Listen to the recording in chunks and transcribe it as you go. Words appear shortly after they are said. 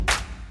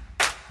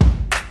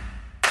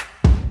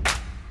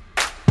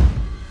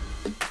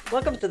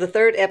Welcome to the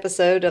third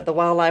episode of the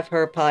Wildlife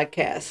Her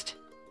podcast.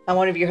 I'm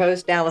one of your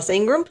hosts, Dallas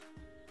Ingram.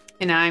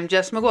 And I'm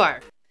Jess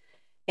McGuire.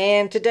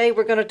 And today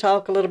we're going to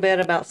talk a little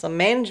bit about some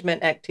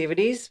management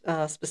activities,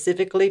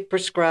 specifically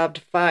prescribed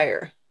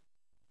fire.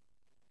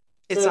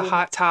 It's a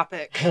hot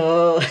topic.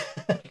 Oh,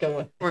 go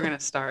on. We're going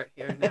to start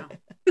here now.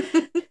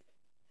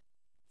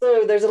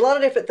 So there's a lot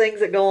of different things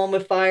that go on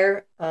with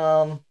fire.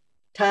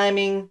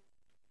 Timing,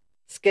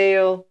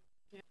 scale,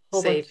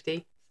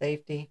 Safety.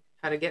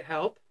 How to get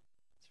help.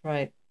 That's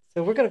right.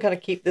 So we're going to kind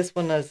of keep this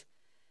one as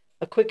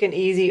a quick and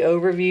easy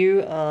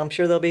overview. I'm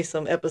sure there'll be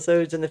some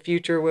episodes in the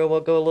future where we'll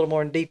go a little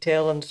more in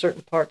detail on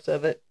certain parts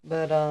of it.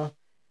 But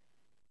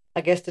I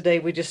guess today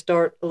we just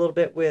start a little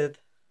bit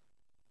with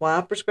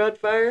why prescribed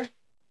fire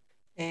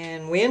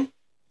and when.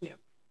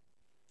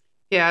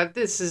 Yeah,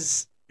 this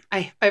is,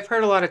 I've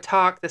heard a lot of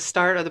talk, the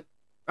start of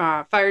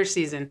the fire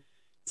season.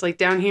 It's like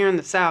down here in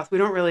the South, we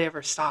don't really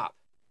ever stop,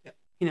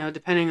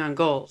 depending on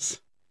goals.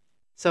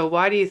 So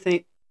why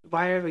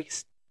are we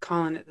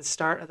calling it the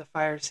start of the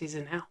fire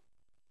season now?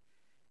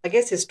 I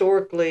guess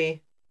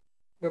historically,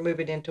 we're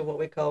moving into what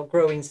we call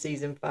growing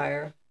season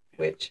fire,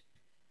 which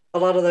a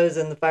lot of those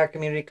in the fire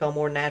community call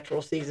more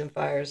natural season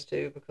fires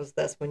too, because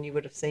that's when you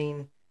would have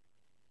seen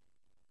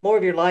more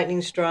of your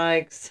lightning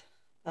strikes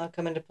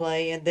come into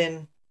play, and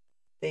then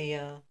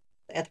the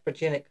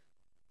anthropogenic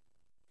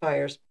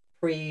fires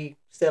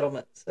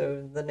pre-settlement,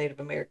 so the Native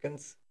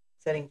Americans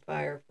setting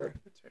fire for...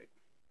 That's right.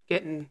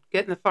 Getting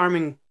the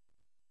farming,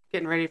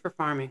 getting ready for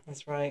farming.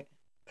 That's right.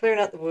 Clearing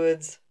out the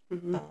woods.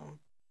 Mm-hmm.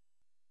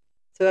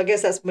 So I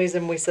guess that's the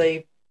reason we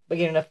say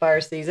beginning of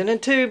fire season.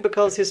 And two,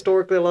 because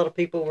historically a lot of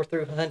people were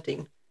through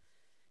hunting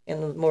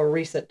in the more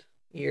recent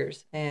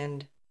years.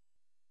 And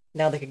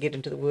now they could get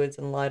into the woods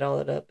and light all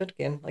that up. But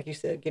again, like you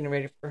said, getting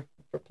ready for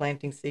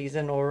planting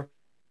season or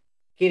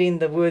getting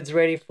the woods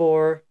ready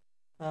for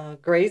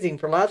grazing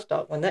for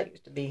livestock when that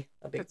used to be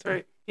a big That's thing.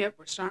 right. Yep,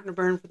 we're starting to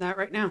burn for that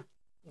right now.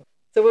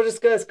 So we'll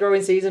discuss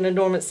growing season and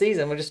dormant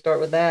season. We'll just start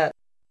with that.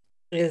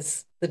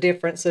 Is the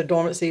difference. So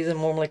dormant season,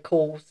 normally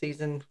cool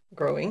season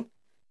growing.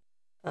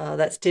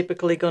 That's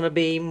typically going to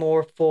be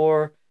more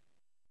for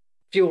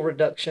fuel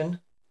reduction.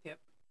 Yep.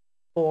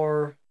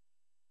 Or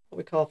what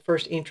we call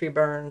first entry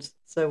burns.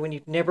 So when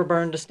you've never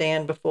burned a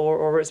stand before,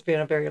 or it's been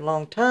a very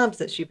long time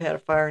since you've had a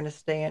fire in a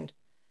stand,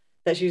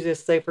 that's usually a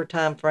safer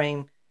time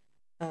frame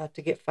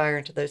to get fire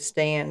into those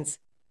stands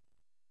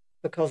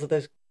because of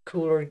those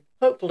cooler,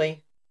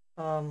 hopefully,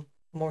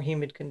 more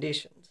humid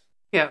conditions.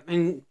 Yeah,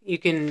 and you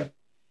can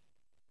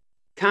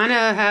kind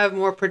of have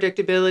more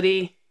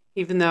predictability,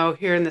 even though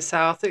here in the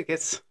South it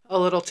gets a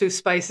little too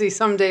spicy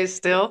some days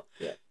still.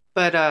 Yeah.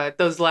 But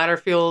those ladder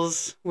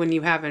fuels, when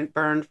you haven't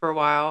burned for a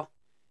while,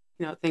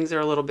 things are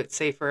a little bit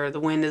safer. The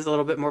wind is a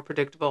little bit more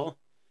predictable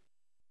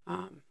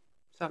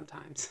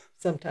sometimes.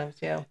 Sometimes,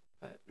 yeah.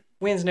 But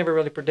wind's never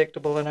really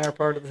predictable in our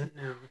part of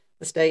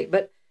the state,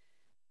 but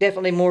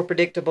definitely more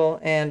predictable.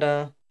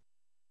 And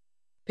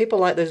people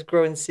like those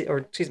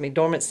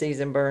dormant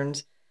season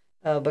burns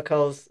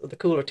because of the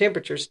cooler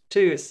temperatures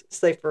too. It's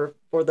safer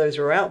for those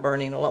who are out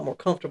burning, a lot more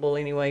comfortable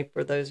anyway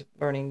for those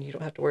burning. You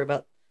don't have to worry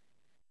about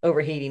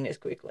overheating as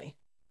quickly.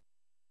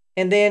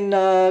 And then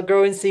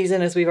growing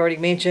season, as we've already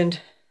mentioned.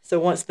 So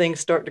once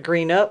things start to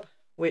green up,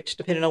 which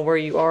depending on where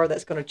you are,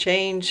 that's going to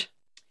change.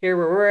 Here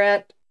where we're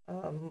at,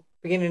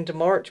 beginning into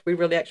March, we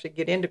really actually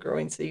get into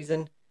growing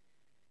season.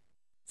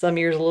 Some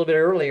years a little bit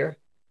earlier.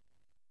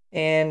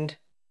 And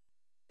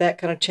that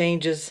kind of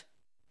changes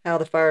how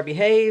the fire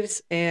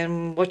behaves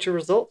and what your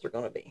results are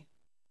going to be.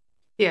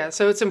 Yeah,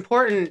 so it's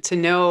important to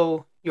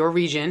know your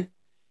region,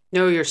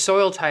 know your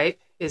soil type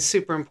is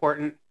super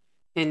important.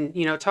 And,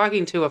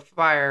 talking to a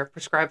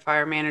prescribed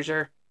fire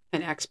manager,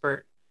 an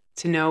expert,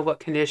 to know what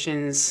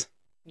conditions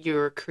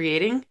you're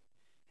creating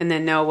and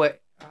then know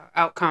what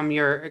outcome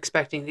you're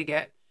expecting to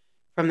get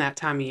from that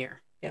time of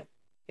year. Yep.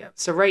 Yeah.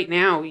 So right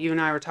now, you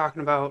and I were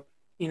talking about,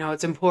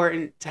 it's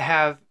important to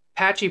have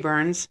patchy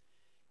burns.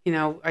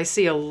 I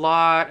see a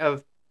lot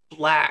of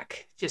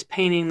black, just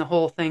painting the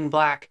whole thing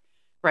black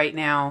right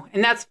now.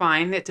 And that's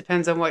fine. It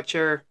depends on what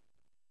your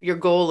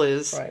goal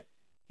is. Right.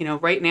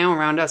 Right now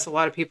around us, a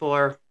lot of people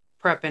are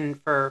prepping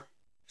for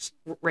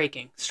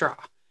raking straw.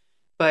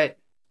 But,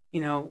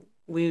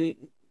 the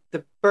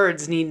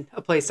birds need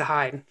a place to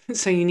hide.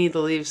 So you need to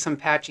leave some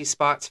patchy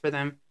spots for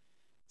them.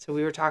 So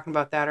we were talking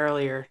about that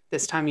earlier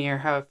this time of year,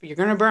 how if you're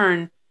going to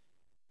burn,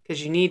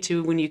 because you need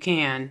to when you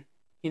can,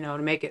 to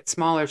make it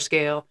smaller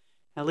scale,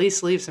 at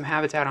least leave some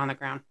habitat on the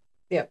ground.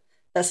 Yeah,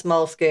 that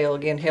small scale,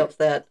 again, helps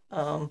that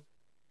so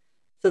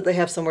that they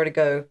have somewhere to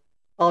go.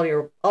 All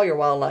your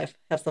wildlife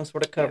have some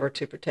sort of cover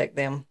to protect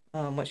them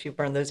once you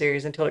burn those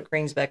areas until it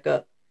greens back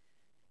up.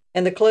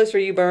 And the closer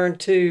you burn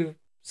to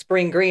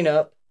spring green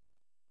up,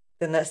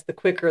 then that's the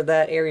quicker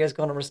that area is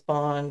going to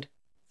respond.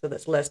 So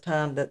that's less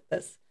time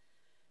that's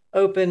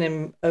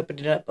opening up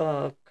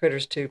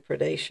critters to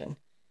predation.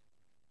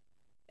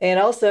 And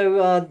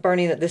also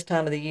burning at this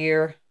time of the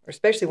year, or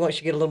especially once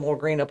you get a little more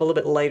green up, a little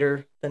bit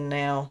later than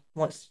now,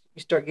 once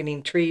you start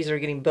getting trees or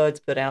getting buds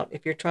put out.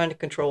 If you're trying to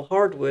control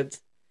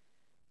hardwoods,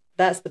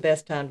 that's the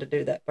best time to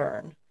do that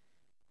burn,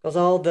 because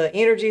all the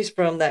energies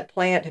from that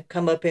plant have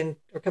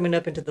coming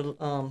up into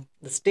the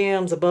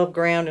stems above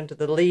ground, into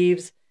the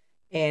leaves,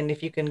 and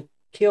if you can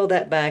kill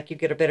that back, you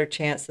get a better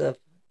chance of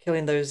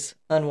killing those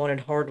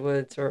unwanted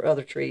hardwoods or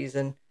other trees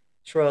and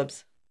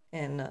shrubs,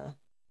 and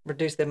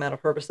reduce the amount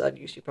of herbicide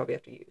use you probably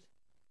have to use.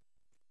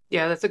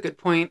 Yeah, that's a good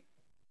point.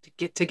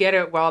 To get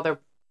it while they're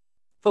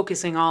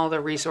focusing all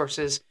their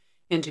resources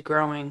into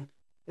growing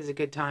is a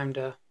good time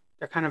to.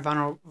 They're kind of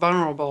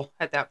vulnerable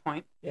at that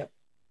point. Yep.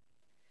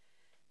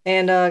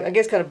 And I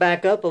guess kind of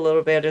back up a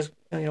little bit is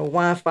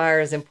why fire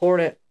is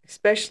important,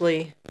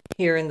 especially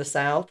here in the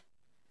South.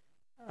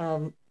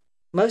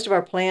 Most of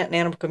our plant and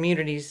animal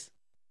communities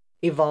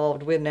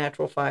evolved with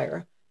natural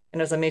fire,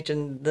 and as I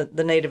mentioned,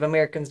 the Native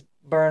Americans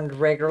burned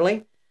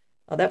regularly.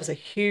 That was a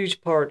huge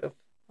part of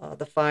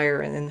the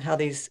fire and how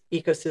these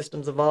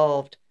ecosystems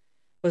evolved.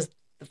 Was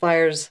the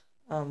fires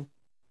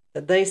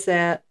that they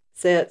set,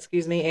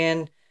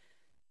 and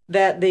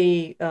that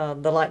the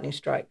lightning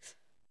strikes,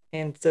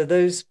 and so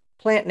those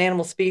plant and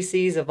animal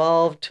species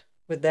evolved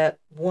with that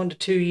 1 to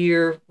 2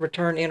 year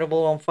return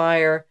interval on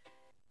fire,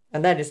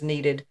 and that is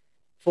needed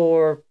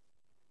for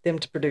them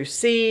to produce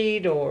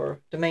seed or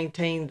to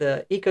maintain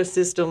the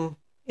ecosystem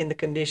in the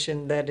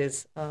condition that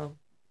is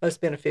most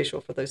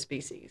beneficial for those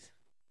species.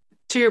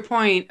 To your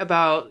point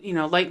about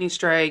lightning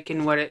strike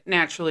and what it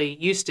naturally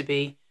used to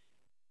be,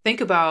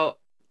 think about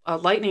a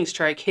lightning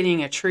strike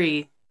hitting a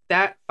tree.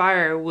 That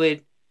fire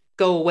would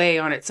go away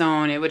on its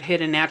own. It would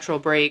hit a natural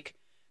break,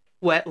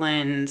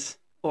 wetlands,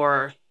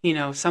 or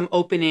some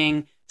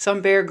opening,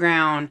 some bare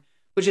ground,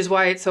 which is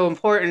why it's so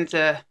important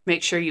to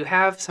make sure you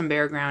have some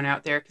bare ground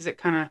out there, because it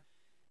kind of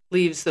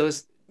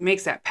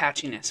makes that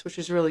patchiness, which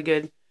is really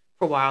good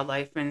for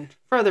wildlife and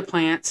for other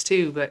plants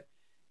too. But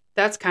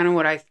that's kind of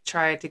what I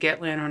try to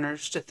get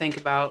landowners to think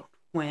about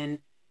when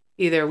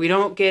either we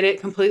don't get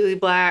it completely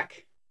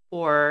black,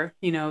 or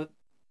they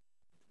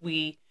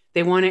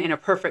want it in a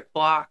perfect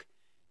block.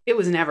 It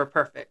was never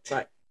perfect,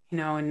 right?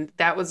 And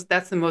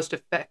that's the most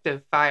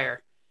effective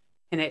fire,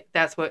 and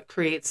that's what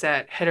creates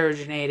that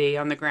heterogeneity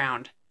on the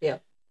ground, yeah,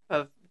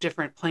 of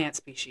different plant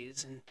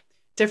species and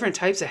different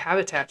types of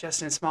habitat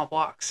just in small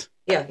blocks.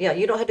 Yeah.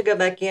 You don't have to go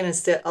back in and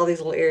set all these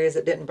little areas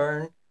that didn't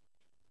burn.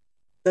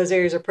 Those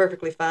areas are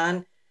perfectly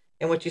fine.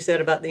 And what you said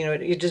about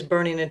you're just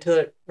burning until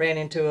it ran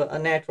into a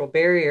natural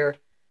barrier.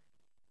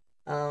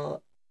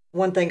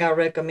 One thing I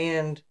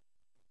recommend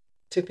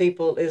to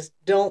people is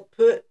don't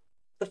put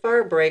the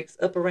fire breaks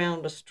up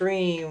around a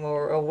stream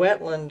or a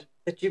wetland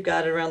that you've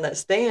got around that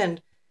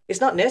stand.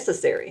 It's not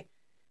necessary.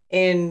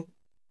 And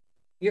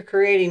you're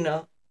creating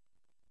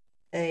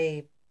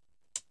a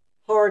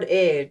hard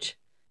edge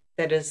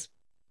that is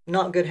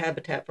not good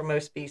habitat for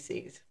most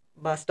species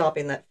by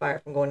stopping that fire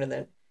from going to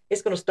them.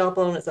 It's going to stop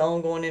on its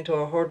own going into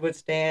a hardwood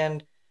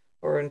stand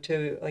or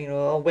into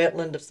a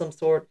wetland of some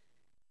sort,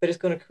 but it's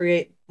going to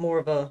create more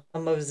of a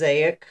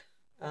mosaic,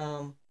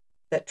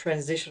 that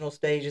transitional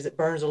stage. As it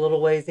burns a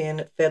little ways in,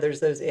 it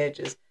feathers those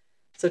edges.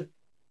 So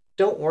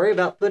don't worry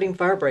about putting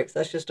fire breaks.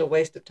 That's just a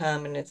waste of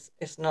time, and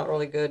it's not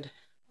really good,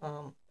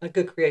 a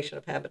good creation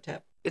of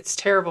habitat. It's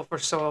terrible for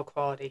soil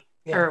quality,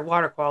 yeah. Or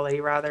water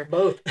quality, rather.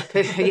 Both.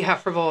 Yeah,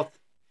 for both.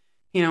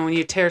 When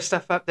you tear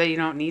stuff up that you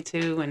don't need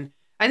to. And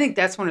I think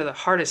that's one of the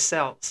hardest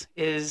sells,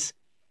 is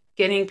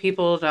getting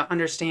people to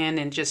understand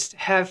and just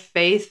have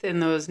faith in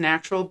those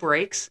natural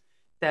breaks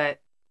that,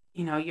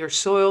 your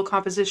soil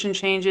composition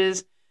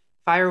changes.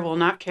 Fire will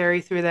not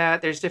carry through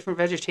that. There's different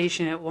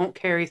vegetation it won't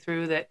carry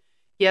through that.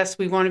 Yes,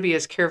 we want to be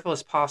as careful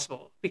as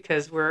possible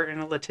because we're in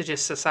a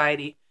litigious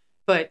society,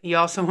 but you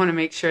also want to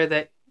make sure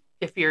that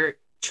if you're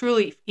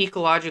truly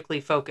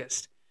ecologically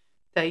focused,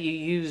 that you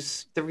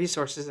use the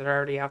resources that are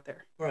already out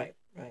there. Right.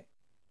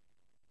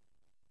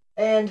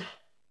 And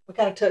we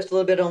kind of touched a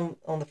little bit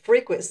on the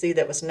frequency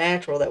that was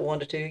natural, that 1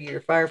 to 2 year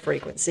fire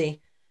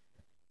frequency.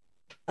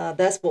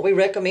 That's what we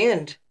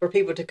recommend for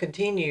people to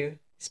continue,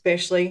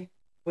 especially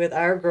with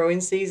our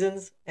growing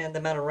seasons and the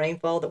amount of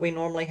rainfall that we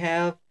normally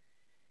have.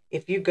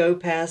 If you go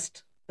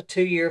past a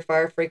 2 year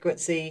fire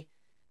frequency,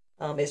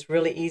 it's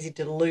really easy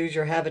to lose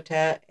your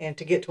habitat and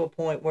to get to a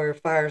point where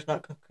fire is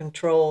not going to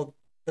control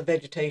the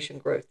vegetation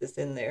growth that's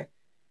in there.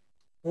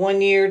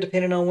 1 year,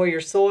 depending on where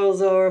your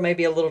soils are,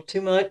 maybe a little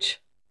too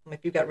much.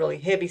 If you've got really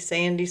heavy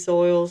sandy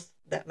soils,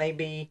 that may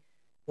be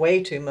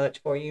way too much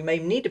for you. You may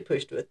need to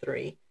push to a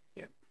 3.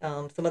 Yeah.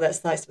 Some of that's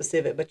site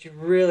specific, but you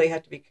really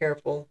have to be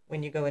careful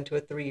when you go into a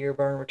 3 year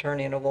burn return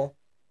interval.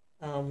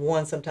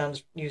 One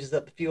sometimes uses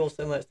up the fuel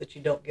so much that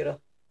you don't get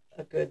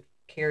a good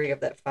carry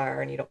of that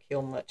fire and you don't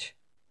kill much.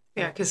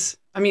 Yeah, because,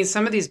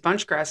 some of these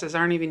bunch grasses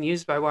aren't even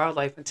used by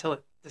wildlife until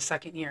the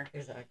 2nd year.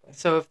 Exactly.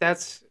 So if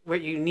that's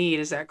what you need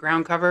is that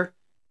ground cover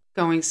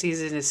going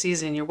season to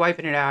season, you're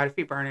wiping it out if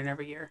you burn it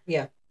every year.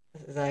 Yeah,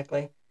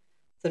 exactly.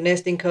 So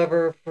nesting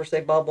cover for,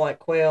 say, bobwhite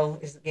quail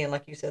is, again,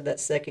 like you said, that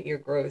 2nd year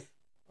growth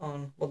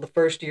the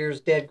first year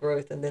is dead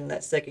growth, and then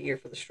that 2nd year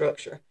for the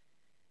structure.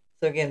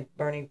 So again,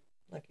 burning,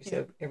 like you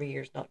said, every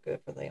year is not good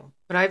for them.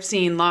 But I've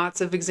seen lots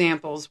of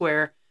examples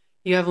where,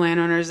 You have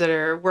landowners that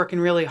are working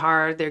really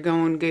hard. They're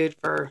going good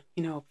for,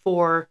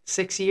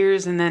 4-6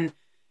 years. And then,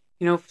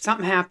 if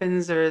something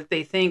happens or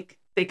they think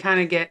they kind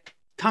of get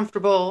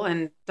comfortable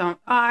and don't,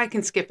 I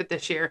can skip it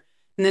this year.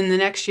 And then the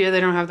next year they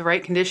don't have the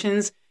right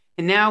conditions.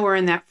 And now we're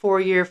in that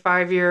 4-year,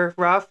 5-year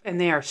rough, and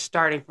they are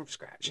starting from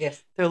scratch.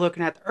 Yes. They're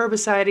looking at the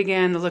herbicide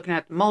again. They're looking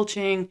at the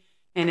mulching,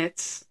 and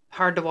it's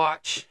hard to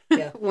watch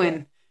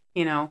when,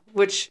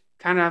 which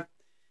kind of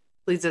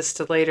leads us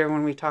to later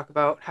when we talk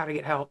about how to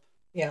get help.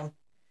 Yeah.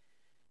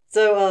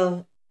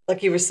 So,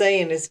 like you were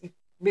saying, is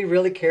be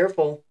really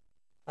careful.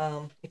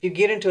 If you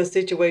get into a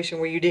situation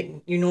where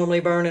you normally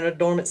burn in a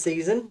dormant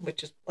season,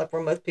 which is like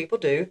where most people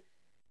do,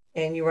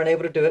 and you weren't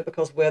able to do it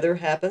because weather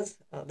happens.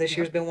 This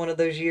year's been one of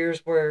those years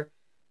where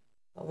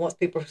once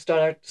people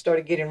started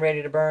getting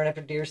ready to burn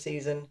after deer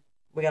season,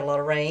 we got a lot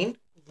of rain.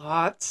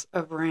 Lots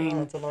of rain.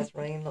 Lots of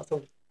rain, lots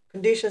of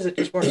conditions that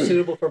just weren't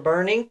suitable for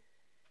burning.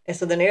 And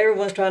so then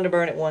everyone's trying to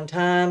burn at one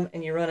time,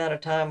 and you run out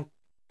of time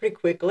pretty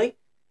quickly.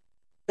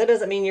 That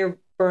doesn't mean your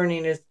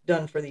burning is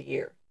done for the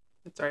year.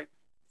 That's right.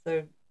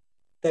 So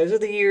those are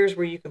the years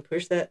where you can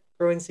push that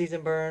growing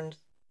season burns,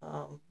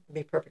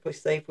 be perfectly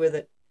safe with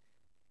it,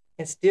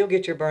 and still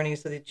get your burning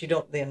so that you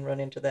don't then run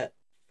into that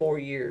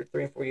 3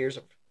 and 4 years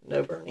of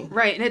no burning.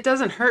 Right. And it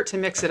doesn't hurt to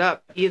mix it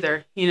up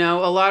either. A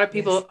lot of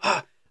people,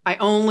 I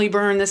only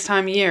burn this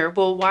time of year.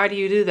 Well, why do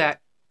you do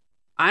that?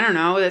 I don't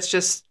know. That's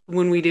just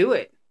when we do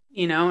it,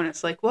 and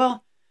it's like,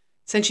 well,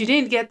 since you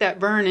didn't get that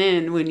burn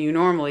in when you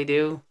normally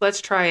do,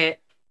 let's try it.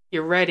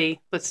 You're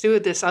ready. Let's do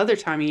it this other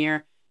time of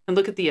year and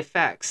look at the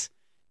effects.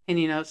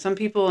 And, some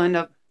people end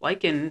up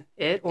liking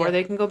it, or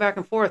they can go back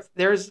and forth.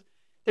 There's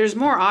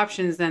more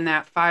options than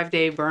that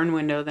 5-day burn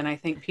window than I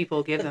think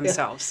people give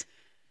themselves.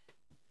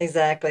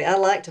 Exactly. I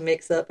like to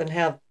mix up and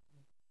have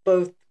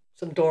both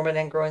some dormant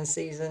and growing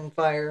season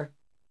fire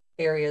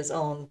areas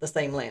on the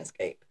same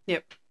landscape.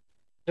 Yep.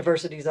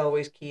 Diversity is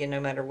always key, and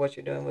no matter what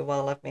you're doing with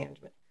wildlife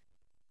management.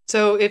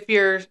 So if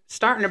you're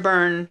starting to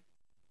burn,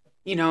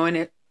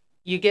 and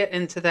you get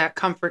into that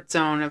comfort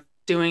zone of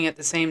doing it at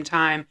the same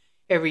time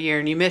every year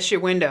and you miss your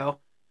window,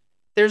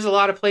 there's a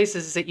lot of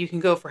places that you can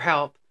go for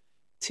help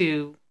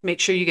to make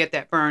sure you get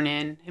that burn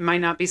in. It might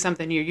not be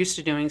something you're used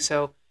to doing,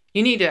 so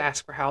you need to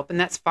ask for help, and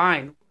that's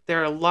fine. There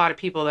are a lot of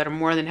people that are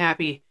more than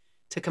happy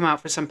to come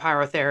out for some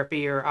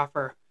pyrotherapy or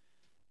offer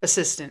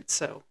assistance.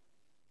 So,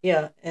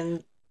 yeah,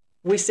 and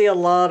we see a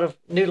lot of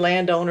new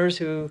landowners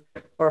who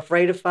are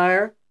afraid of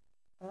fire.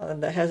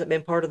 That hasn't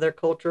been part of their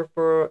culture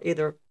for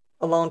either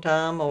a long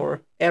time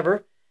or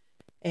ever,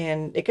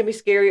 and it can be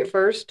scary at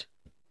first.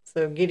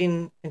 So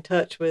getting in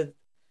touch with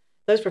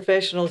those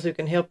professionals who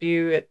can help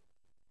you at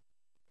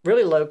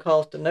really low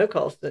cost and no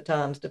cost at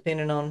times,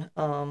 depending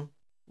on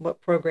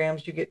what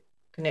programs you get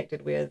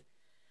connected with.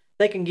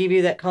 They can give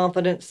you that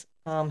confidence,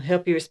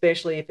 help you,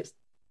 especially if it's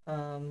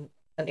an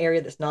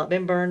area that's not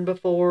been burned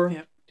before,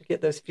 to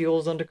get those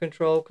fuels under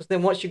control. Because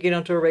then once you get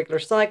onto a regular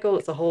cycle,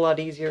 it's a whole lot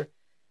easier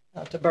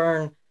to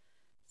burn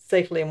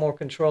safely and more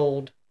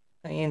controlled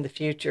in the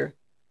future.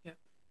 Yep.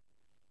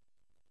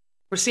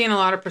 We're seeing a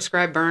lot of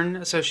prescribed burn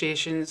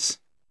associations,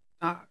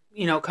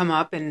 come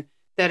up, and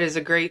that is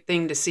a great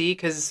thing to see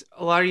because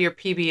a lot of your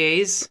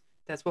PBAs,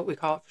 that's what we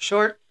call it for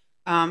short,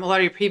 a lot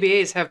of your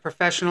PBAs have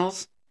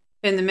professionals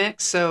in the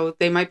mix, so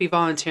they might be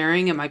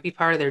volunteering. It might be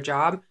part of their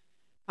job.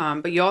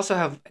 But you also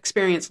have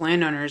experienced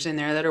landowners in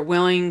there that are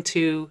willing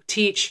to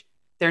teach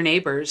their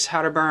neighbors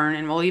how to burn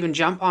and will even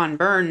jump on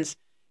burns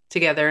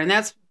together. And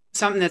that's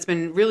something that's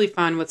been really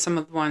fun with some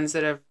of the ones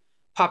that have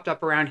popped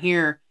up around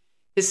here,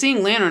 is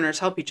seeing landowners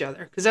help each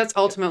other. Because that's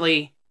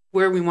ultimately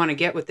where we want to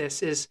get with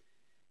this. Is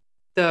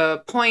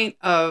the point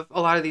of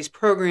a lot of these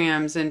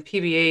programs and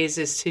PBAs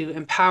is to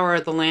empower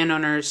the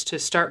landowners to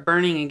start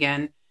burning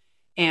again.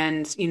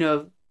 And,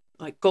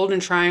 like Golden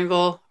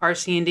Triangle,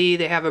 RC&D,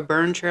 they have a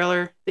burn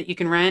trailer that you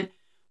can rent.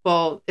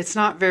 Well, it's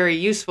not very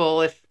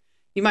useful if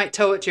you might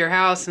tow it to your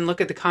house and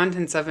look at the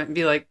contents of it and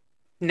be like,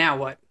 now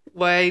what?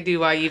 Why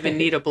do I even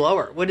need a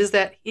blower? What is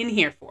that in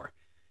here for?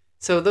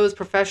 So those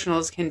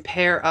professionals can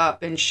pair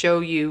up and show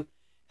you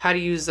how to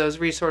use those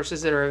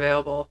resources that are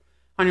available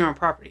on your own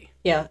property.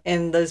 Yeah,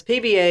 and those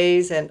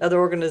PBAs and other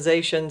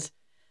organizations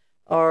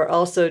are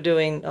also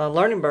doing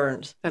learning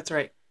burns. That's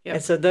right. Yep.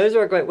 And so those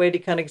are a great way to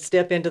kind of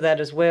step into that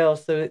as well,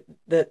 so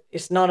that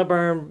it's not a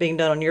burn being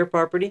done on your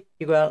property.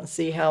 You go out and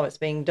see how it's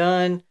being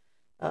done,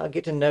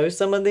 get to know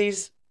some of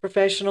these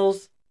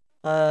professionals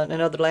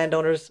and other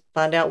landowners,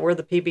 find out where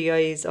the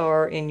PBAs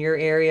are in your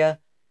area,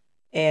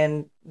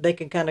 and they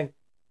can kind of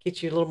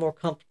get you a little more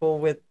comfortable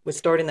with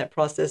starting that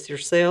process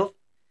yourself.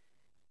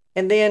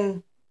 And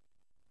then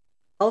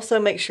also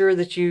make sure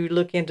that you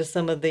look into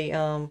some of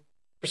the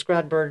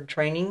prescribed burn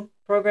training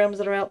programs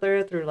that are out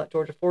there through like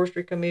Georgia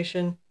Forestry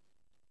Commission,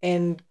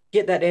 and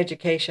get that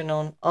education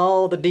on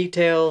all the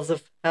details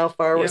of how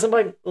fire works.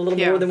 Somebody a little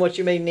more than what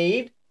you may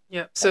need.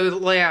 Yeah. So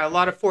a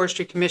lot of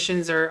forestry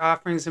commissions are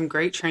offering some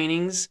great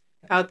trainings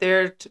out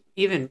there.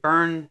 Even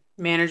burn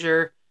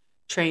manager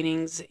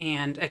trainings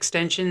and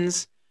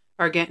extensions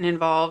are getting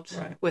involved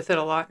with it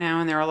a lot now.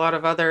 And there are a lot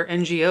of other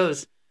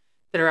NGOs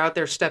that are out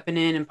there stepping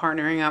in and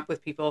partnering up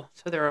with people.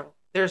 So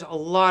there's a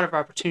lot of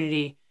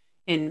opportunity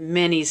in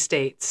many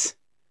states.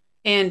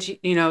 And,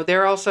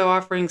 they're also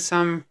offering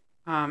some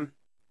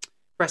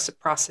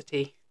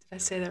reciprocity. Did I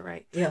say that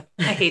right? Yeah.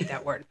 I hate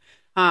that word.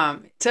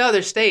 To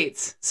other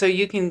states. So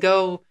you can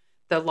go,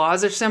 the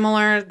laws are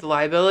similar, the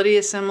liability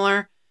is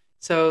similar.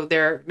 So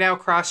they're now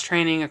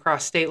cross-training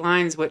across state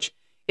lines, which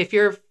if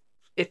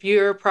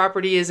your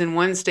property is in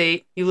one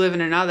state, you live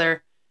in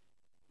another,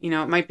 it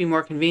might be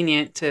more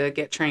convenient to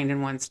get trained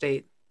in one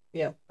state.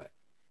 Yeah.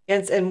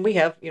 And we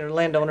have,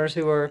 landowners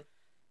who are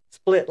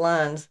split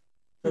lines.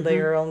 So they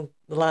are on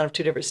the line of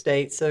two different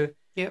states. So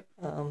yep.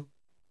 I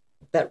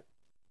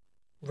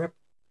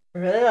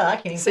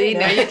can't see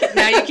now you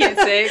can't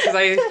say it because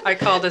I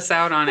called us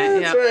out on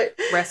it. That's right.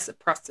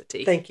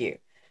 Reciprocity. Thank you.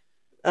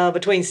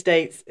 Between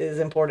states is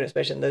important,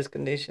 especially in those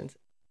conditions.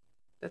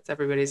 That's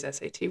everybody's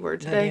SAT word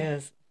today. That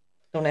is.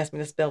 Don't ask me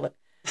to spell it.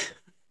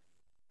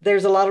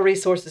 There's a lot of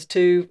resources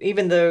too.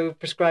 Even though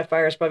Prescribed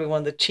Fire is probably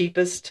one of the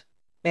cheapest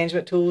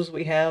management tools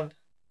we have,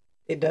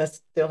 it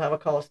does still have a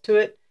cost to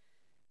it.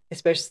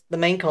 Especially the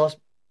main cost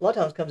a lot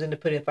of times comes into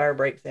putting fire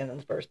breaks in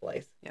the first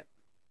place. Yep.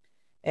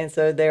 And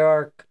so there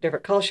are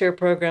different cost share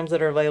programs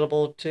that are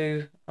available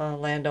to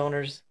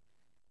landowners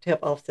to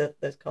help offset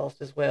those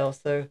costs as well.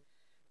 So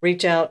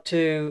reach out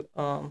to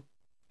a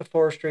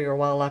forestry or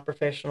wildlife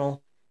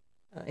professional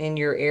in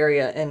your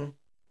area and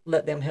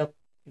let them help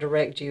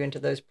direct you into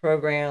those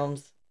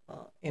programs,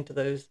 into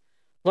those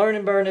learn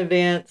and burn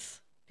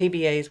events,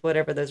 PBAs,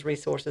 whatever those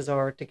resources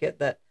are to get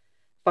that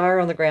fire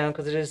on the ground,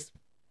 because it is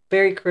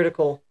very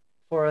critical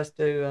for us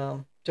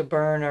to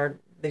burn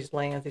these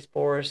lands, these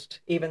forests,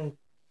 even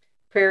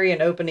prairie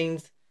and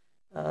openings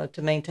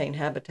to maintain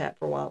habitat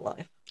for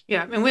wildlife.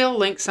 Yeah, and we'll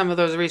link some of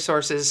those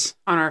resources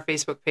on our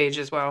Facebook page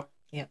as well.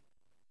 Yeah,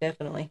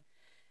 definitely.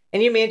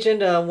 And you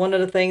mentioned one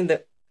other thing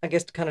that I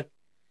guess to kind of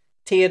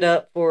tee it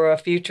up for a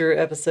future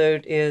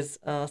episode is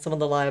some of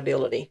the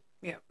liability.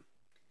 Yeah.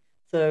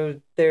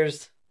 So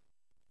there's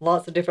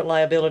lots of different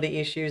liability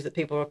issues that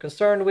people are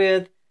concerned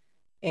with,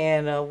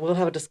 and we'll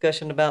have a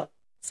discussion about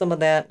some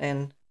of that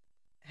and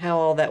how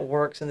all that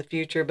works in the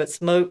future. But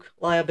smoke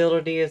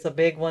liability is a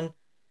big one,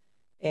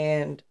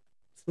 and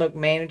smoke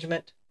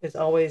management is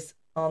always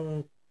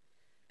on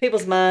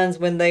people's minds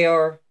when they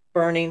are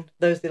burning.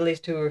 Those at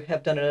least who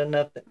have done it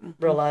enough that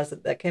realize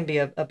that can be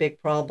a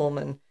big problem,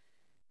 and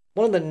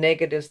one of the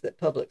negatives that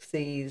public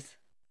sees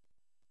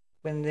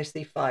when they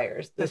see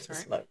fires, this is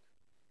smoke.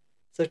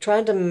 So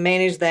trying to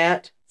manage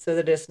that so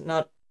that it's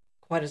not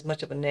quite as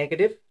much of a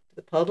negative to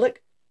the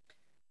public,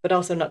 but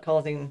also not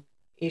causing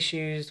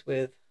issues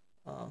with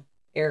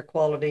air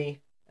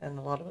quality and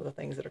a lot of other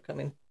things that are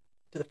coming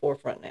to the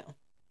forefront now.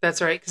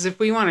 That's right, because if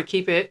we want to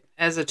keep it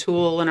as a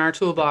tool in our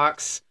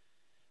toolbox,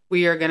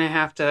 we are going to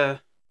have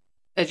to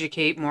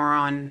educate more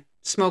on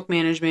smoke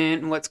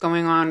management and what's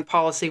going on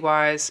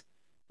policy-wise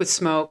with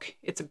smoke.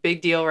 It's a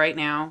big deal right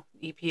now.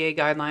 EPA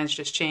guidelines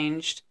just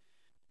changed.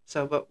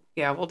 So, but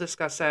yeah, we'll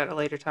discuss that at a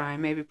later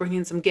time. Maybe bring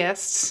in some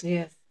guests.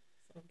 Yes.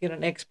 Get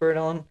an expert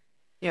on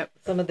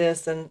some of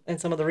this and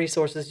some of the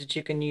resources that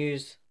you can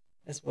use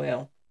as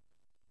well.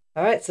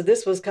 All right. So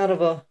this was kind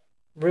of a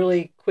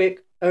really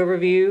quick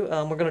overview.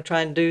 We're going to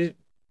try and do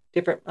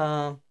different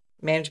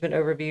management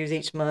overviews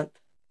each month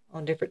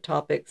on different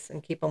topics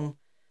and keep them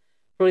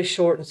really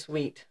short and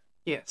sweet.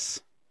 Yes.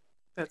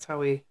 That's how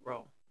we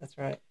roll. That's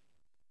right.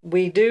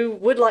 We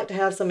would like to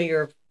have some of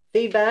your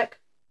feedback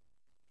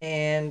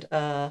and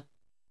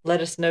let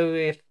us know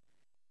if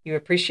you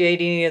appreciate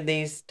any of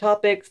these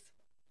topics.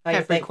 How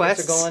you think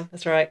things are going.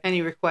 That's right.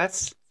 Any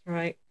requests? That's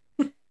right.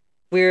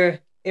 We're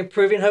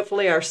improving,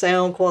 hopefully, our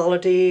sound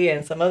quality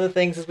and some other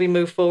things as we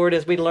move forward,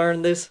 as we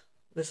learn this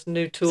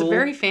new tool. It's a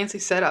very fancy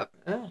setup.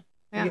 Oh,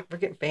 yeah. We're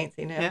getting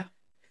fancy now. Yeah.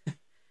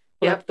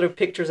 We'll have to throw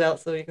pictures out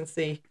so you can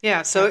see.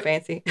 Yeah. So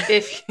fancy.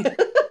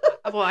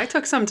 Well, I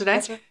took some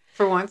today right.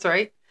 for once,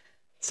 right?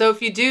 So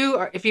if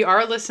you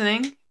are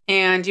listening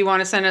and you want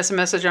to send us a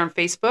message on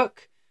Facebook,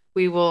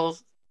 we will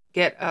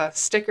get a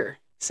sticker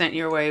sent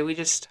your way. We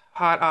just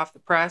hot off the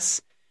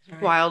press,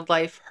 right.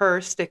 Wildlife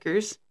Her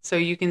stickers. So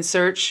you can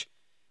search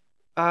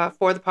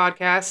for the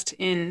podcast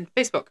in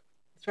Facebook.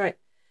 That's right.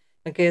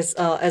 I guess,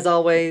 as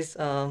always,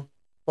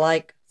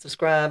 like,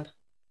 subscribe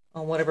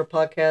on whatever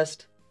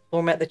podcast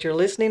format that you're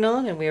listening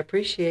on, and we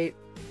appreciate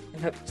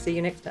and hope to see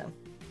you next time.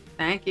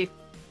 Thank you.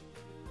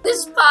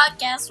 This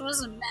podcast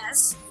was a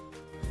mess.